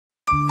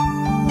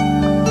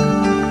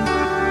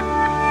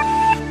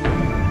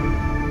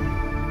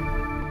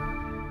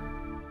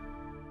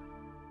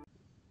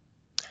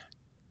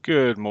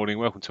Good morning.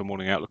 Welcome to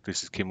Morning Outlook.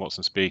 This is Kim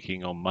Watson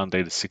speaking on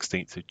Monday, the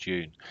 16th of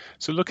June.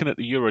 So, looking at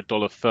the euro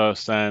dollar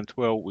first, and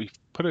well, we've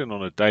put it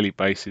on a daily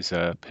basis,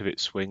 a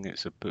pivot swing.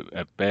 It's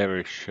a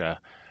bearish uh,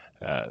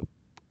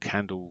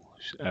 candle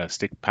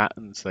stick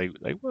patterns.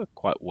 They work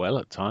quite well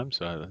at times.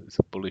 It's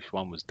a bullish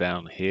one was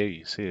down here.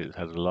 You see it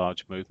had a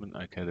large movement.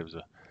 Okay, there was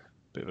a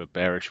bit of a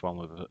bearish one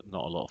with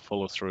not a lot of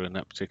follow through in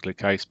that particular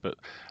case, but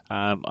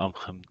I'm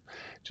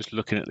just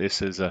looking at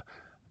this as a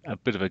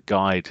bit of a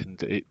guide,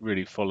 and it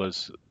really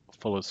follows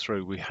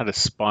through. We had a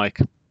spike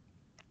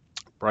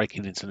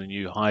breaking into the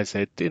new highs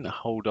there, didn't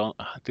hold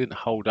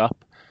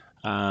up.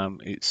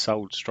 It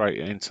sold straight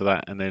into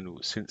that, and then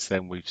since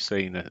then we've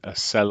seen a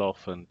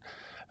sell-off, and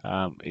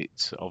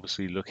it's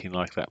obviously looking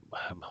like that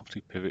monthly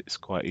pivot is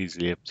quite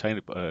easily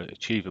obtainable,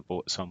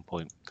 achievable at some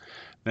point.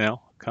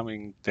 Now,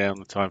 coming down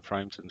the time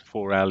frames and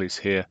 4 hourlies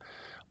here,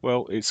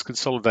 well, it's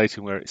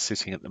consolidating where it's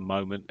sitting at the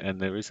moment, and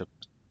there is a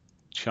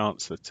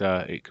chance that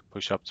it could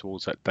push up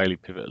towards that daily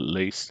pivot at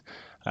least.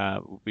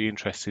 Will be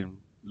interested in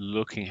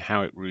looking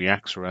how it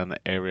reacts around that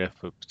area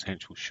for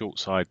potential short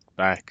side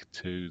back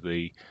to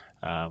the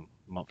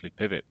monthly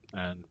pivot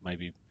and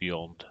maybe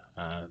beyond.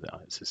 As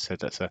I said,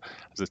 that's as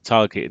a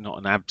target, not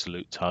an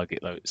absolute target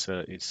though.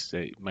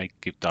 It may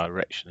give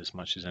direction as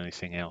much as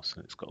anything else,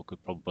 and it's got a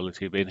good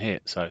probability of being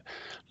hit. So,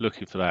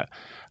 looking for that.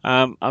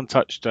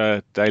 Untouched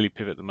daily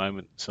pivot at the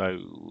moment,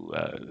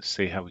 so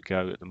see how we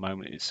go. At the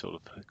moment, it's sort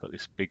of got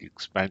this big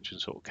expansion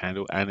sort of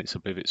candle, and it's a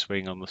pivot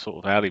swing on the sort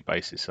of hourly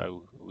basis.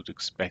 So, we would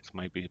expect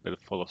maybe a bit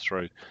of follow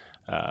through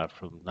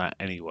from that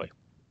anyway.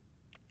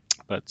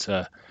 But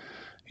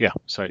yeah,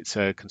 so it's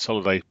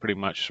consolidated pretty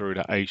much through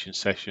that Asian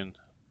session.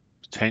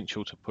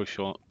 Potential to push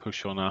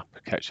on up,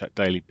 catch that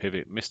daily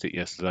pivot. Missed it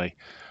yesterday,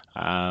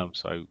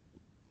 so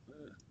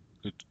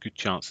good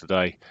chance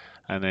today.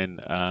 And then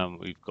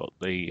we've got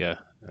at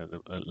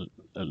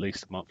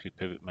least the monthly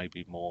pivot,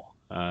 maybe more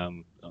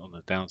on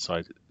the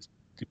downside,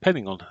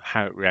 depending on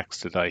how it reacts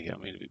today. I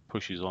mean, if it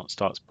pushes on,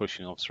 starts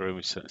pushing on through,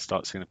 we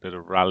start seeing a bit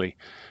of rally.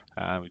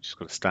 We just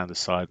got to stand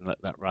aside and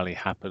let that rally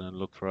happen and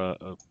look for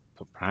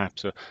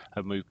perhaps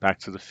a move back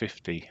to the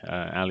 50,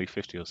 hourly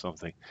 50 or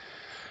something.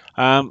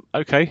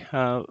 Okay,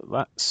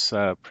 that's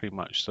pretty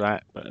much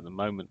that. But at the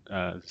moment,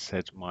 as I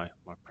said, my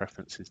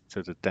preference is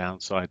to the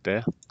downside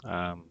there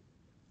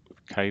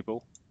with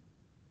cable.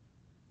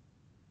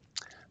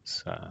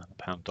 It's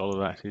pound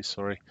dollar, that is,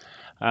 sorry.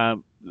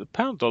 The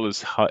pound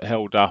dollar's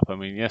held up. I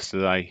mean,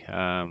 yesterday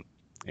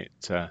it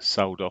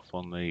sold off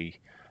on the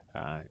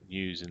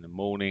news in the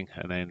morning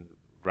and then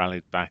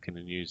rallied back in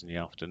the news in the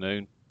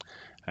afternoon.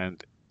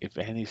 And if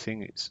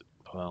anything, it's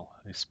a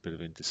bit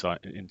of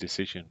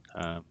indecision.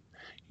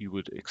 You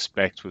would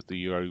expect with the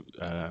Euro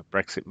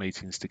Brexit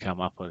meetings to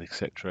come up and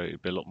etc.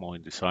 It'd be a lot more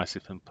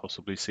indecisive and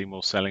possibly see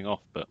more selling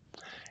off, but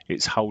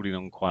it's holding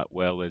on quite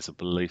well. There's a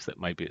belief that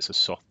maybe it's a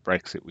soft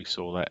Brexit. We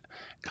saw that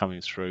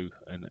coming through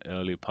in the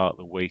earlier part of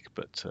the week,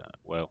 but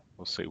well,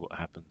 we'll see what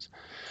happens.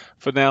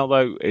 For now,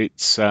 though,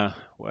 it's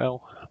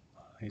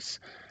it's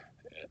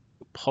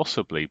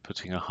possibly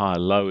putting a higher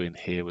low in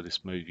here with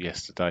this move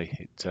yesterday.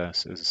 It,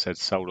 as I said,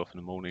 sold off in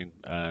the morning,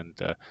 and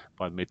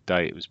by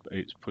midday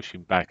it's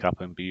pushing back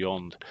up and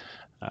beyond.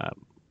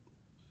 Um,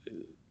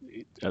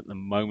 at the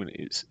moment,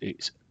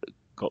 it's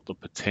got the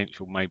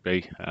potential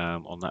maybe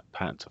on that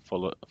pattern to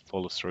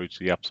follow through to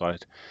the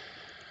upside.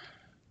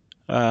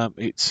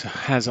 It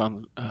has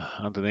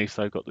underneath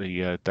though got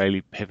the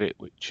daily pivot,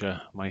 which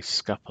may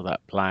scupper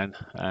that plan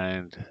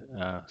and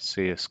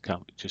see us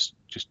come just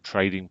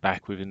trading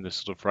back within the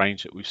sort of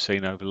range that we've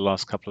seen over the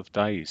last couple of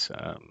days.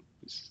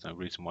 There's no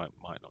reason why it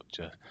might not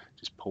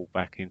just pull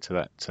back into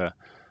that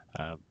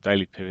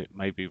daily pivot,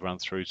 maybe run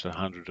through to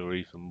 100 or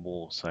even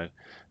more. So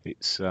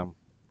it's a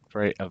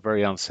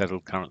very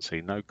unsettled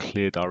currency. No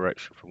clear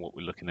direction from what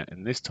we're looking at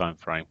in this time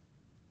frame.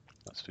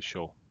 That's for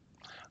sure.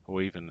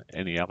 Or even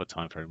any other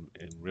time frame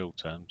in real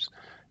terms,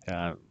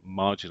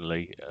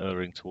 marginally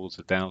erring towards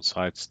the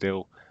downside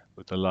still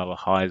with the lower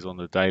highs on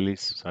the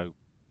dailies. So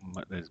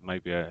there's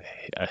maybe a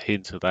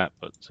hint of that,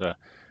 but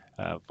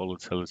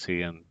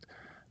volatility and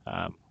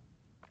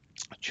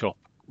chop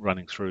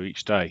running through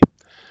each day.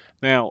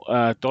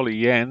 Now, dollar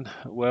yen,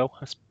 well,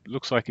 it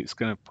looks like it's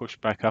going to push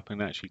back up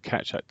and actually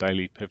catch that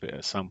daily pivot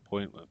at some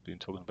point. We've been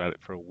talking about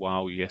it for a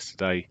while.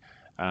 Yesterday,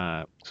 on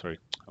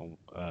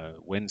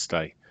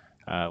Wednesday,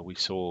 we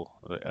saw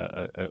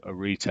a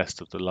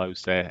retest of the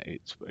lows there.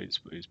 It's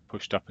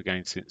pushed up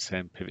again since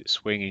then. Pivot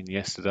swinging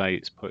yesterday,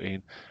 it's put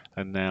in,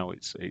 and now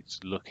it's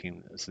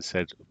looking, as I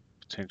said,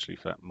 potentially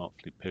for that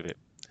monthly pivot.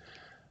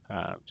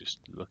 Just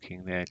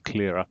looking there,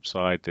 clear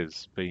upside.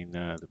 There's been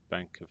the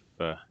Bank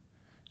of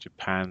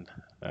Japan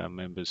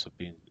members have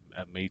been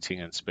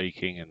meeting and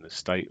speaking, and the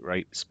state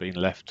rate's been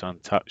left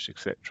untouched,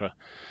 etc.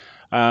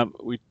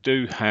 We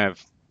do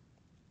have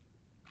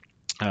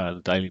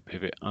the daily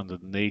pivot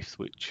underneath,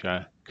 which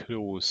could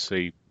always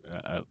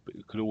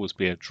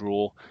be a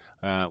draw.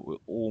 We're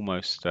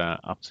almost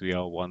up to the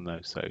L1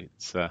 though, so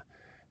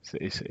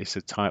it's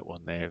a tight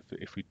one there.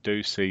 If we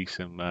do see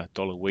some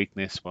dollar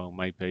weakness, well,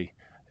 maybe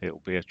it'll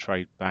be a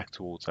trade back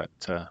towards that.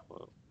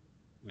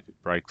 If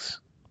it breaks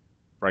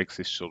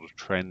this sort of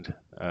trend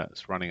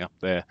that's running up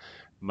there,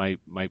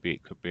 maybe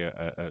it could be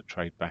a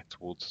trade back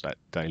towards that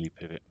daily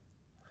pivot.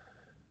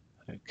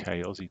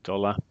 Okay, Aussie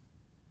dollar.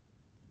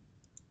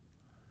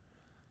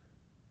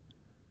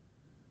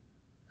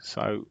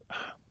 So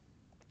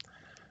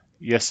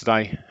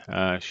yesterday,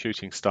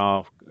 shooting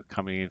star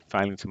coming in,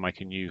 failing to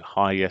make a new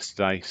high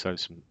yesterday. So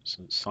some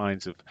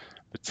signs of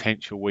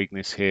potential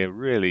weakness here.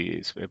 Really,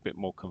 it's a bit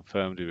more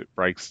confirmed if it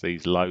breaks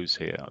these lows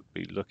here. I'd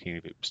be looking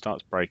if it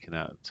starts breaking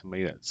out. To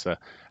me, that's a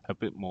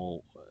bit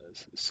more,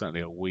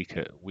 certainly a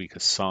weaker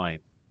sign.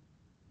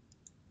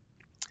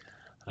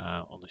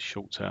 On the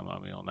short term, I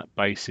mean, on that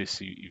basis,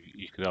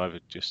 you could either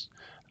just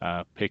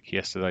pick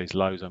yesterday's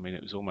lows. I mean,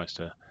 it was almost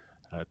a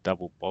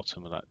double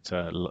bottom of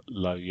that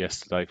low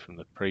yesterday from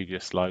the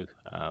previous low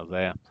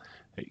there.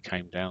 It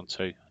came down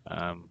to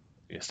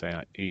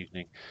yesterday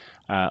evening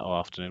or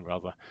afternoon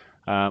rather.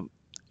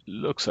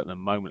 Looks at the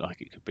moment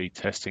like it could be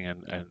testing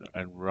and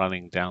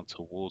running down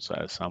towards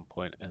that at some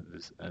point, and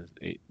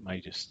it may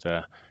just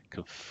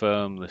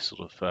confirm this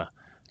sort of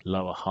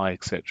lower high,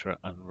 etc.,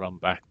 and run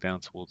back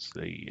down towards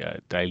the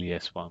daily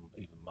S1,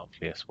 even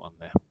monthly S1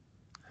 there.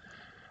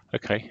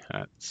 Okay,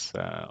 that's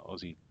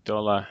Aussie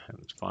dollar,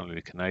 and finally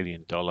the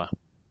Canadian dollar.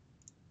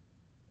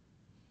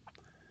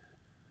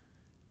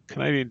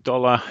 Canadian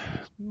dollar,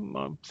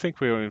 I think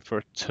we are in for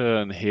a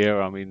turn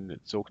here. I mean,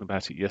 talking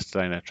about it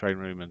yesterday in our trading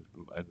room and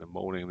in the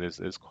morning,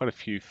 there's quite a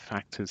few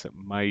factors that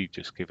may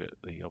just give it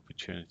the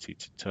opportunity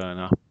to turn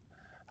up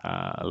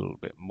a little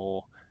bit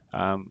more.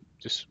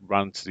 Just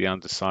run to the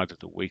underside of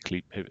the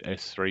weekly pivot,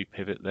 S3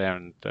 pivot there,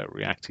 and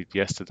reacted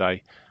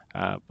yesterday.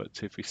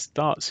 But if we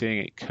start seeing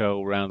it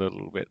curl around a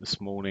little bit this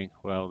morning,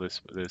 well,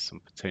 there's some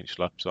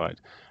potential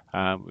upside.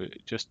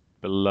 Just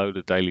below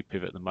the daily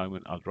pivot at the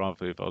moment, I'd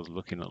rather, if I was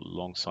looking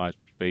alongside,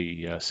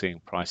 be seeing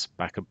price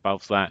back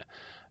above that.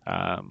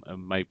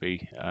 And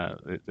maybe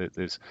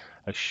there's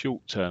a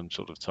short-term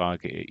sort of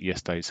target at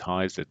yesterday's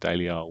highs, the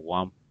daily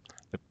R1.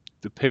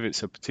 The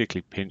pivots are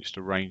particularly pinched.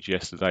 The range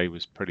yesterday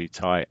was pretty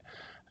tight,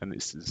 and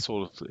it's the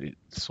sort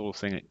of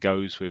thing that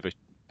goes with a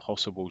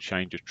possible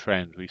change of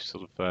trend. We've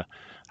sort of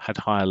had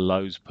higher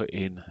lows put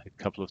in a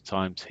couple of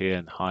times here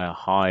and higher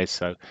highs.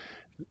 So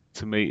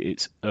to me,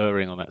 it's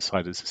erring on that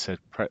side. As I said,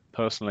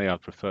 personally, I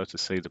prefer to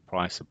see the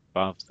price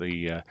above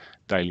the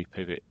daily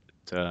pivot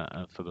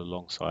for the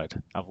long side.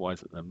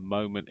 Otherwise, at the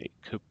moment, it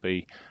could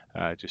be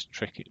just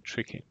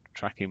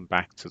tracking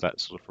back to that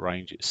sort of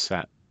range it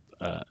sat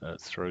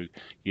through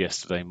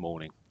yesterday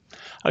morning.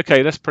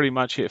 Okay, that's pretty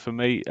much it for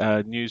me.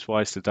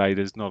 News-wise today,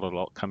 there's not a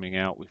lot coming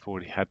out. We've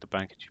already had the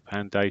Bank of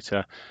Japan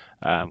data.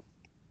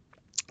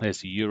 There's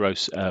the Euro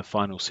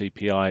final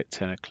CPI at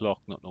 10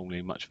 o'clock, not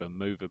normally much of a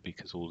mover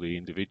because all the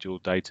individual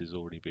data has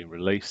already been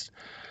released.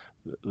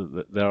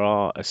 There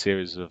are a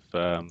series of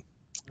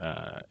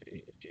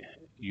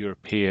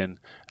European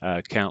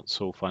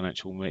Council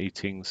financial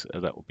meetings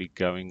that will be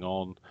going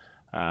on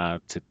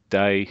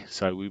today,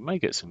 so we may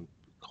get some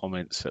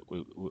comments that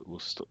we'll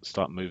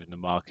start moving the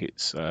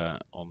markets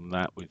on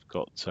that. We've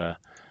got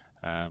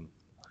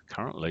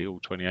currently all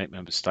 28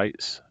 member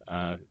states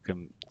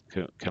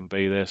can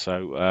be there,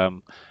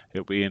 so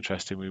it'll be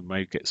interesting. We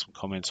may get some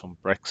comments on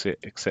Brexit,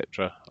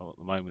 etc. At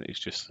the moment, it's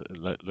just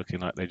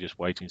looking like they're just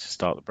waiting to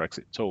start the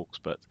Brexit talks,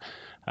 but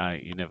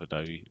you never know.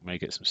 You may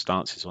get some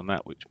stances on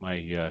that, which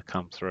may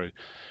come through.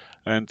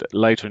 And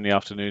later in the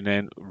afternoon,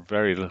 then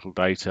very little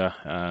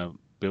data.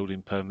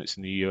 Building permits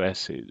in the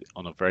US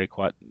on a very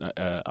quiet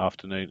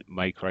afternoon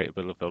may create a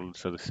bit of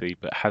volatility,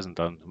 but hasn't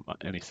done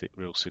anything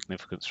real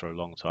significance for a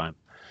long time.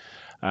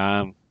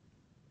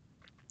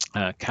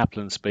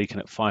 Kaplan speaking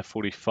at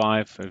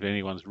 5:45. If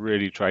anyone's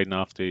really trading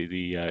after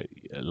the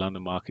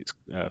London market's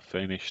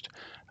finished,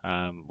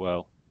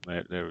 well,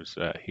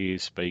 he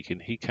is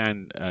speaking. He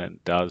can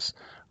and does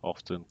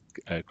often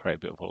create a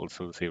bit of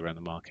volatility around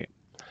the market.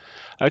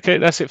 Okay,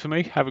 that's it for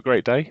me. Have a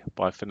great day.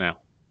 Bye for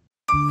now.